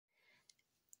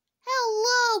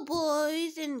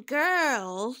and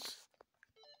girls.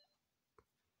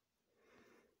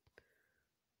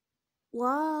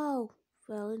 Wow,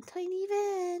 Valentine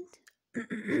event.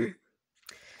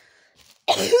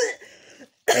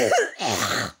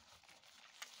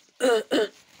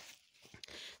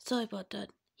 Sorry about that.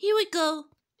 Here we go.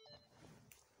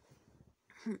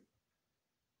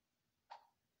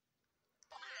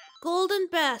 Golden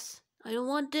bass. I don't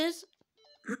want this.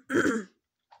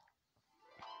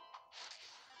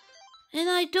 And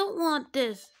I don't want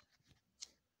this.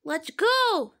 Let's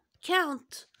go.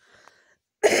 Count.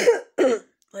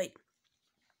 Wait.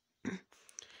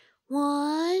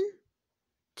 1,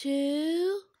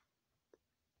 2,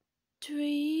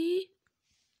 3,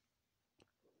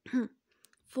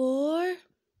 4,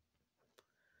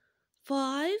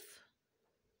 5,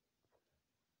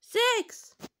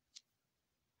 6.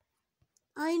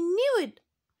 I knew it.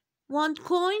 1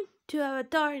 coin, 2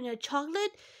 avatar in a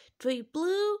chocolate, 3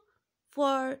 blue,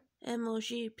 4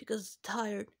 emoji because it's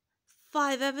tired,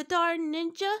 5 avatar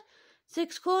ninja,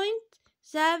 6 coins,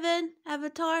 7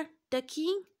 avatar the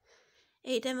king,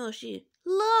 8 emoji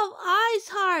love ice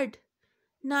heart,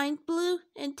 9 blue,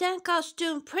 and 10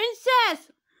 costume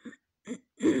princess.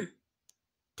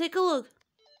 Take a look.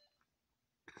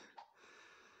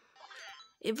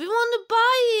 If you want to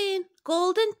buy in,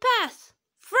 golden pass,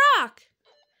 frock.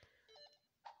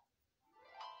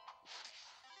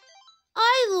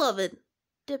 I love it.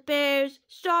 The bears,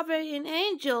 strawberry, and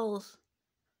angels.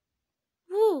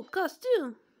 Woo,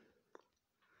 costume.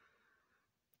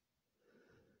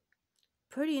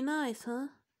 Pretty nice, huh?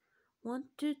 1,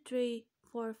 2, 3,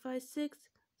 4, 5, 6,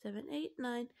 7, 8,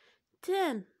 9,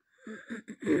 10.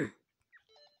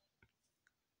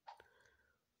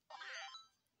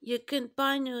 You can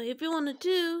buy new if you want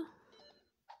to.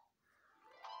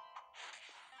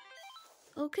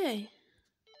 Okay.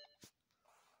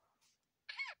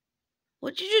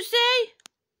 What did you say?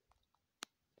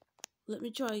 Let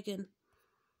me try again.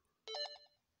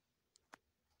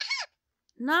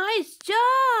 Nice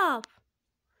job!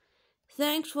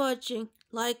 Thanks for watching.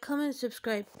 Like, comment,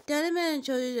 subscribe. Daddy Man and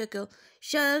Josie,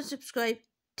 shout out, subscribe.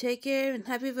 Take care and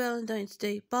happy Valentine's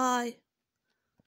Day. Bye.